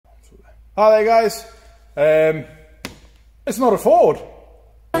Hi there guys, it's not a Ford.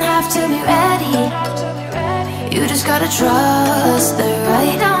 Don't have to be ready. You just gotta trust the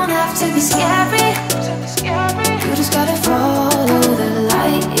right. Don't have to be scary. You just gotta follow the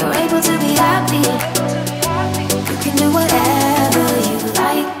light. You're able to be happy. You can do whatever you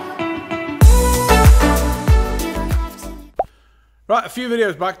like. Right, a few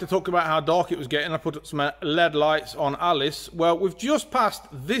videos back to talk about how dark it was getting, I put up some LED lights on Alice. Well, we've just passed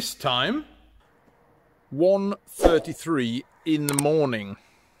this time, 1:33 in the morning.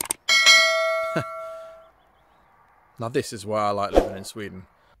 Now this is why I like living in Sweden.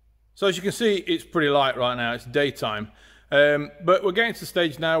 So as you can see, it's pretty light right now, it's daytime. But we're getting to the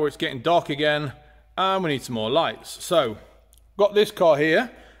stage now where it's getting dark again and we need some more lights. So, got this car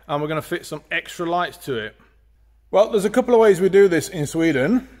here and we're going to fit some extra lights to it. Well, there's a couple of ways we do this in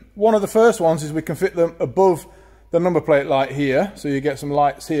Sweden. One of the first ones is we can fit them above the number plate light here, so you get some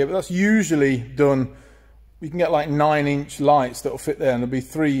lights here, but that's usually done, you can get like 9-inch lights that will fit there, and there'll be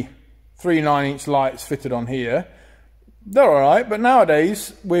three 9-inch lights fitted on here. They're alright, but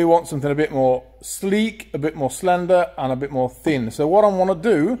nowadays we want something a bit more sleek, a bit more slender, and a bit more thin. So what I want to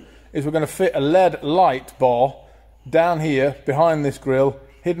do is we're going to fit a LED light bar down here behind this grille,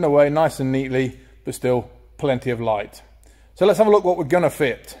 hidden away nice and neatly, but still plenty of light. So let's have a look what we're going to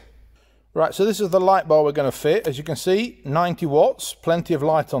fit. Right, so this is the light bar we're going to fit. As you can see, 90 watts, plenty of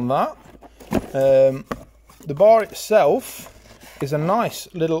light on that. The bar itself is a nice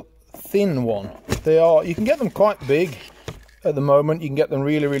little thin one. You can get them quite big at the moment. You can get them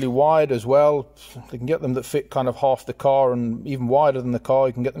really wide as well. You can get them that fit kind of half the car and even wider than the car.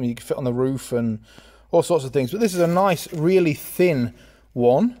 You can get them you can fit on the roof and all sorts of things. But this is a nice, really thin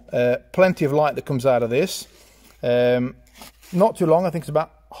one. Plenty of light that comes out of this. Not too long, I think it's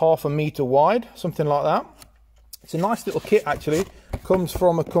about ½ a meter wide, something like that. It's a nice little kit actually. Comes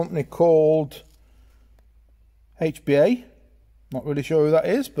from a company called HBA. Not really sure who that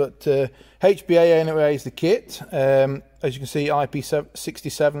is, but HBA anyway is the kit. As you can see,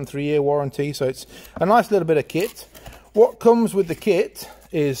 IP67 3-year warranty, so it's a nice little bit of kit. What comes with the kit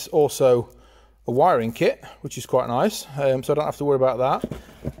is also a wiring kit, which is quite nice, so I don't have to worry about that.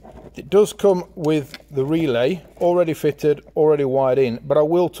 It does come with the relay, already fitted, already wired in, but I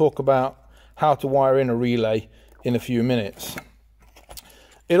will talk about how to wire in a relay in a few minutes.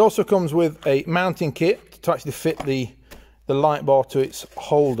 It also comes with a mounting kit to actually fit the light bar to its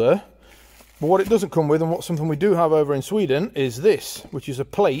holder. But what it doesn't come with, and what something we do have over in Sweden, is this, which is a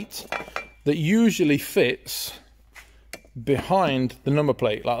plate that usually fits behind the number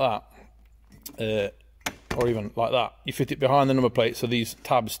plate like that. Or even like that. You fit it behind the number plate so these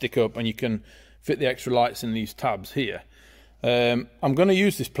tabs stick up and you can fit the extra lights in these tabs here. I'm going to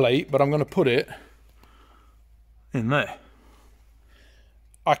use this plate, but I'm going to put it in there.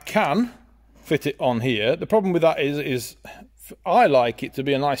 I can fit it on here. The problem with that is I like it to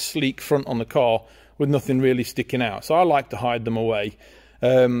be a nice sleek front on the car with nothing really sticking out, so I like to hide them away.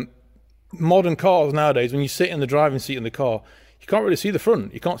 Modern cars nowadays, when you sit in the driving seat in the car, you can't really see the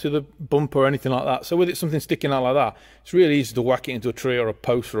front, you can't see the bumper or anything like that. So with it something sticking out like that, it's really easy to whack it into a tree or a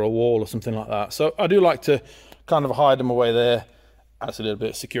post or a wall or something like that. So I do like to kind of hide them away there. Adds a little bit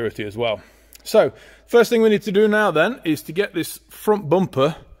of security as well. So first thing we need to do now then is to get this front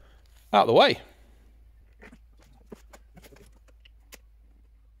bumper out of the way.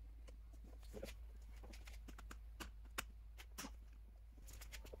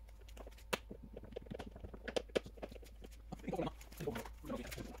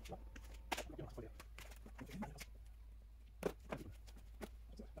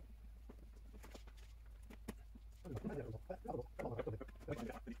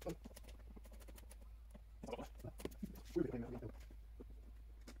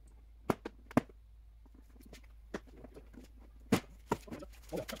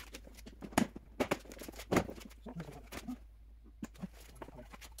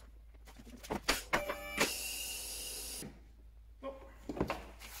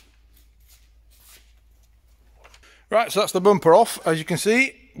 Right, so that's the bumper off. As you can see,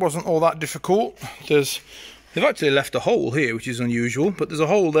 it wasn't all that difficult. They've actually left a hole here, which is unusual, but there's a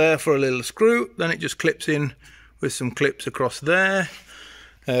hole there for a little screw. Then it just clips in with some clips across there.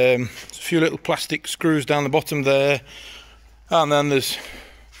 There's a few little plastic screws down the bottom there, and then there's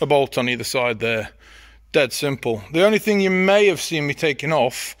a bolt on either side there. Dead simple. The only thing you may have seen me taking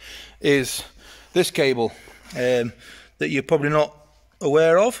off is this cable that you're probably not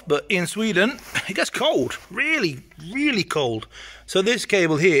aware of, but in Sweden it gets cold, really cold. So this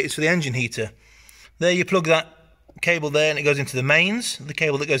cable here is for the engine heater. There you plug that cable there and it goes into the mains, the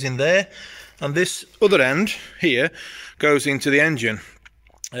cable that goes in there, and this other end here goes into the engine.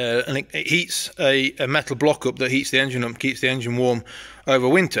 and it heats a metal block up that heats the engine up, keeps the engine warm over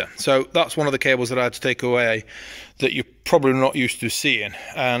winter. So that's one of the cables that I had to take away that you're probably not used to seeing,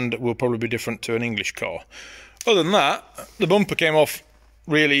 and will probably be different to an English car. Other than that, the bumper came off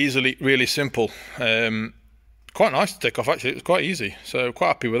really easily, really simple. Quite nice to take off actually, it was quite easy, so quite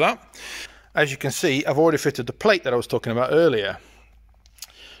happy with that. As you can see, I've already fitted the plate that I was talking about earlier.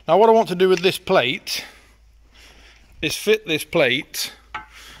 Now what I want to do with this plate is fit this plate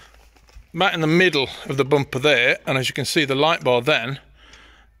right in the middle of the bumper there, and as you can see the light bar then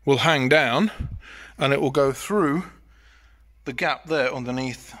will hang down and it will go through the gap there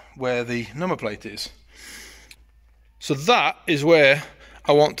underneath where the number plate is. So that is where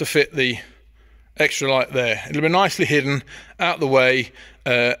I want to fit the extra light there. It'll be nicely hidden out the way,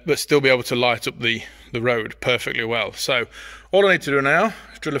 but still be able to light up the road perfectly well. So all I need to do now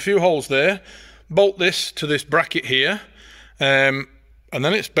is drill a few holes there, bolt this to this bracket here, and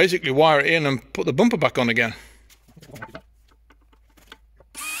then it's basically wire it in and put the bumper back on again.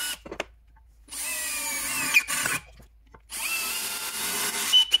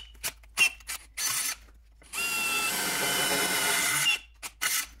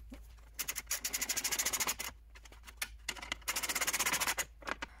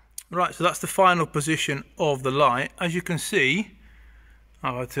 Right, so that's the final position of the light. As you can see,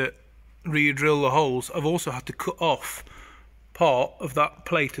 I've had to re-drill the holes. I've also had to cut off part of that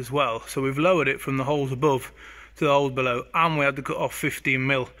plate as well. So we've lowered it from the holes above to the holes below, and we had to cut off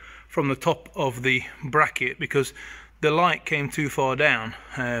 15mm from the top of the bracket because the light came too far down.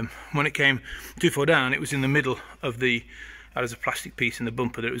 When it came too far down, it was in the middle of the, there's a plastic piece in the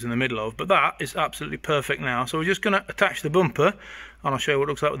bumper that it was in the middle of, but that is absolutely perfect now. So we're just going to attach the bumper, and I'll show you what it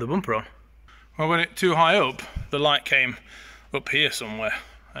looks like with the bumper on. Well, when it's too high up, the light came up here somewhere.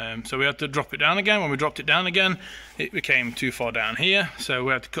 So we had to drop it down again. When we dropped it down again, it became too far down here. So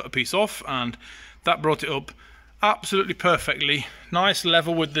we had to cut a piece off, and that brought it up absolutely perfectly. Nice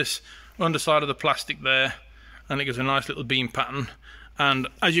level with this underside of the plastic there, and it gives a nice little beam pattern. And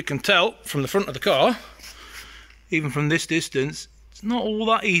as you can tell from the front of the car, even from this distance, it's not all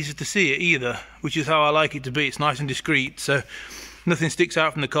that easy to see it either, which is how I like it to be. It's nice and discreet, so nothing sticks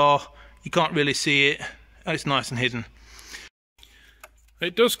out from the car, you can't really see it, and it's nice and hidden.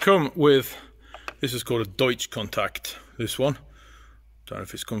 It does come with, this is called a Deutsch Kontakt, this one. Don't know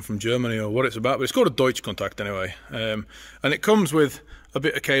if it's come from Germany or what it's about, but it's called a Deutsch Kontakt anyway. And it comes with a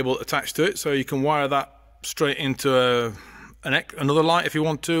bit of cable attached to it, so you can wire that straight into another light if you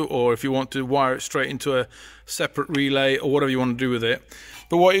want to, or if you want to wire it straight into a separate relay or whatever you want to do with it.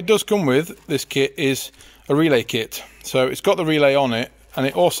 But what it does come with, this kit, is a relay kit. So it's got the relay on it, and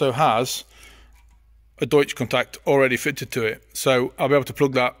it also has a Deutsch Kontakt already fitted to it. So I'll be able to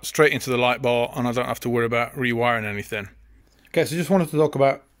plug that straight into the light bar, and I don't have to worry about rewiring anything. Okay, so just wanted to talk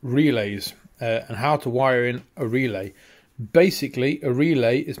about relays and how to wire in a relay. Basically, a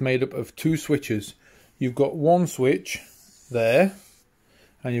relay is made up of two switches. You've got one switch there,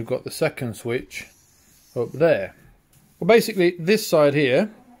 and you've got the second switch up there. Well, basically this side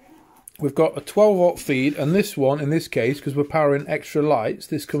here, we've got a 12-volt feed, and this one, in this case, because we're powering extra lights,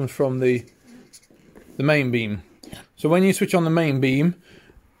 this comes from the main beam. So when you switch on the main beam,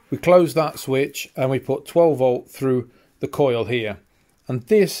 we close that switch and we put 12-volt through the coil here, and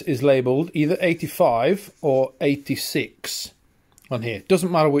this is labelled either 85 or 86 on here,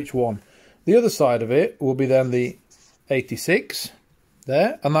 doesn't matter which one. The other side of it will be then the 86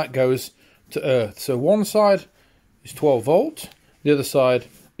 there, and that goes to earth. So one side is 12-volt, the other side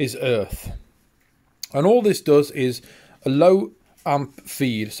is earth, and all this does is a low amp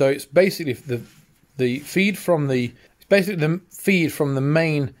feed. So it's basically the feed from the feed from the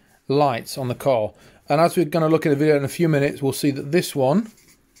main lights on the car. And as we're going to look at the video in a few minutes, we'll see that this one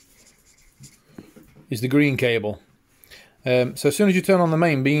is the green cable. So as soon as you turn on the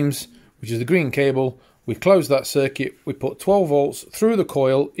main beams, which is the green cable, we close that circuit, we put 12 volts through the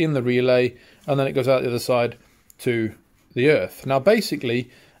coil in the relay, and then it goes out the other side to the earth. Now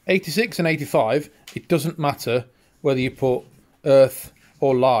basically 86 and 85, it doesn't matter whether you put earth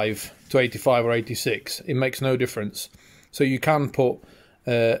or live to 85 or 86, it makes no difference. So you can put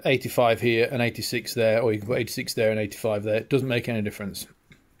 85 here and 86 there, or you can put 86 there and 85 there, it doesn't make any difference.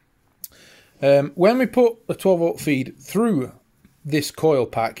 When we put a 12-volt feed through this coil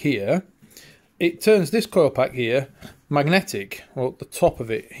pack here, it turns this coil pack here magnetic, or the top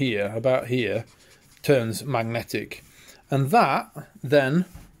of it here, about here, turns magnetic, and that then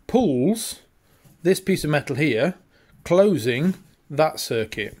pulls this piece of metal here, closing that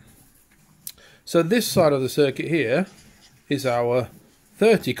circuit. So this side of the circuit here is our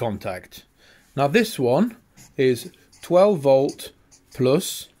 30 contact. Now this one is 12 volt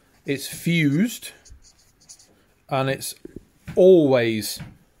plus it's fused and it's always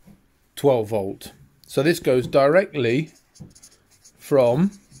 12 volt. So this goes directly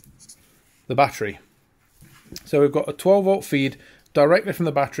from the battery. So we've got a 12 volt feed directly from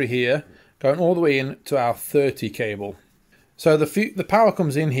the battery here, going all the way in to our 30 cable. So the power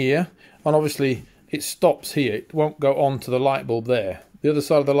comes in here, and obviously it stops here. It won't go on to the light bulb there. The other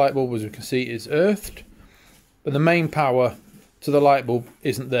side of the light bulb, as you can see, is earthed, but the main power to the light bulb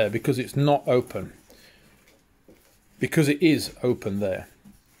isn't there because it's not open. Because it is open there.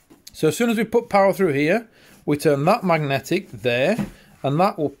 So as soon as we put power through here, we turn that magnetic there, and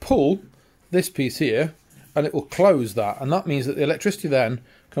that will pull this piece here, and it will close that, and that means that the electricity then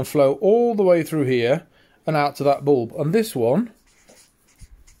can flow all the way through here and out to that bulb. And this one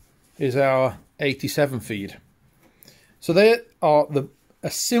is our 87 feed. So there are a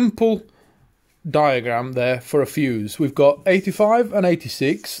simple diagram there for a fuse. We've got 85 and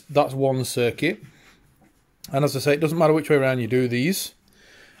 86, that's one circuit, and as I say, it doesn't matter which way around you do these.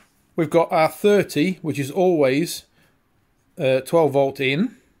 We've got our 30, which is always 12 volt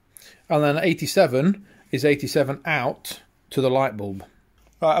in, and then 87 is 87 out to the light bulb.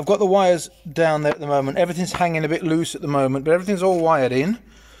 Right, I've got the wires down there at the moment. Everything's hanging a bit loose at the moment, but everything's all wired in.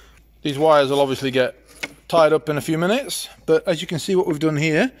 These wires will obviously get tied up in a few minutes, but as you can see, what we've done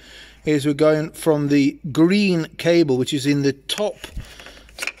here is we're going from the green cable, which is in the top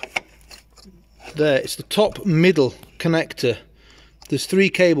there. It's the top middle connector. There's three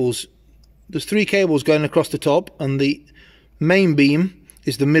cables going across the top, and the main beam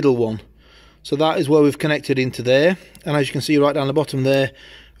is the middle one. So that is where we've connected into there, and as you can see right down the bottom there,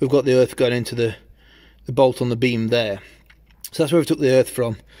 we've got the earth going into the bolt on the beam there. So that's where we took the earth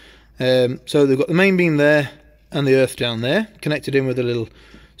from. So they've got the main beam there and the earth down there, connected in with a little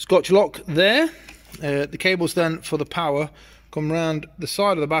Scotch lock there. The cables then for the power come round the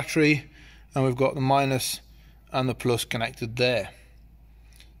side of the battery, and we've got the minus and the plus connected there.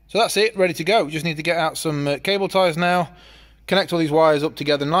 So that's it, ready to go. We just need to get out some cable ties now, connect all these wires up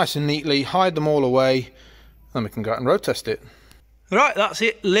together nice and neatly, hide them all away, and we can go out and road test it. Right, that's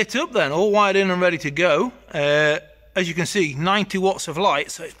it, lit up then, all wired in and ready to go. As you can see, 90 watts of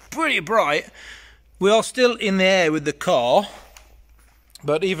light, so it's pretty bright. We are still in the air with the car,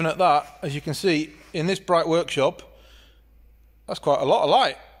 but even at that, as you can see, in this bright workshop, that's quite a lot of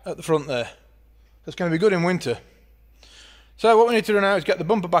light at the front there. That's going to be good in winter. So what we need to do now is get the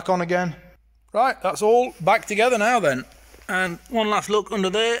bumper back on again. Right, that's all back together now then. And one last look under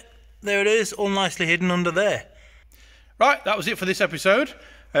there. There it is, all nicely hidden under there. Right, that was it for this episode.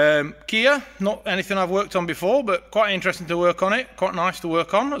 Kia, not anything I've worked on before, but quite interesting to work on it. Quite nice to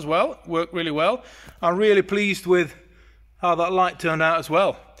work on as well. Worked really well. I'm really pleased with how that light turned out as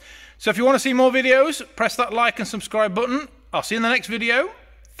well. So if you want to see more videos, press that like and subscribe button. I'll see you in the next video.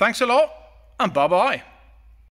 Thanks a lot, and bye-bye.